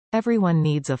Everyone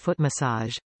needs a foot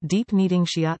massage. Deep-kneading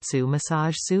shiatsu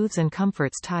massage soothes and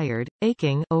comforts tired,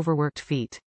 aching, overworked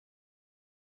feet.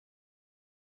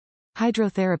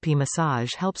 Hydrotherapy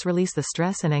massage helps release the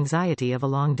stress and anxiety of a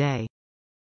long day.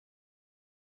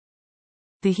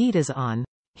 The heat is on.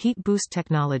 Heat boost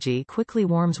technology quickly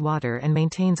warms water and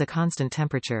maintains a constant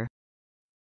temperature.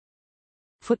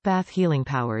 Footbath healing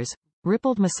powers.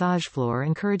 Rippled massage floor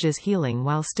encourages healing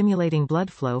while stimulating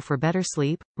blood flow for better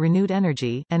sleep, renewed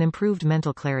energy, and improved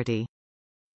mental clarity.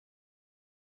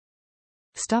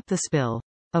 Stop the spill.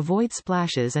 Avoid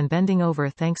splashes and bending over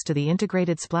thanks to the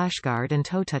integrated splashguard and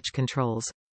toe touch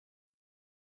controls.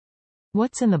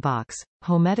 What's in the box?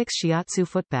 HoMedics Shiatsu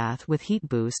Footbath with Heat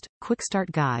Boost, Quick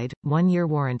Start Guide, 1-year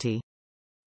warranty.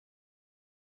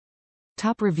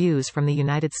 Top reviews from the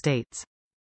United States.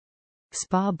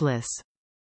 Spa Bliss.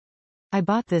 I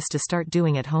bought this to start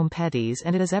doing at-home pedis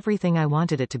and it is everything I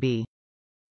wanted it to be.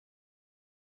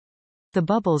 The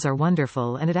bubbles are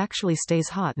wonderful and it actually stays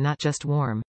hot, not just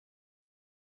warm.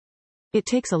 It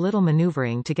takes a little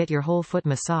maneuvering to get your whole foot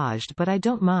massaged, but I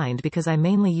don't mind because I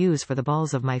mainly use for the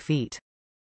balls of my feet.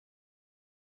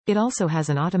 It also has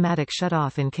an automatic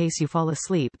shut-off in case you fall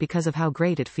asleep because of how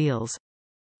great it feels.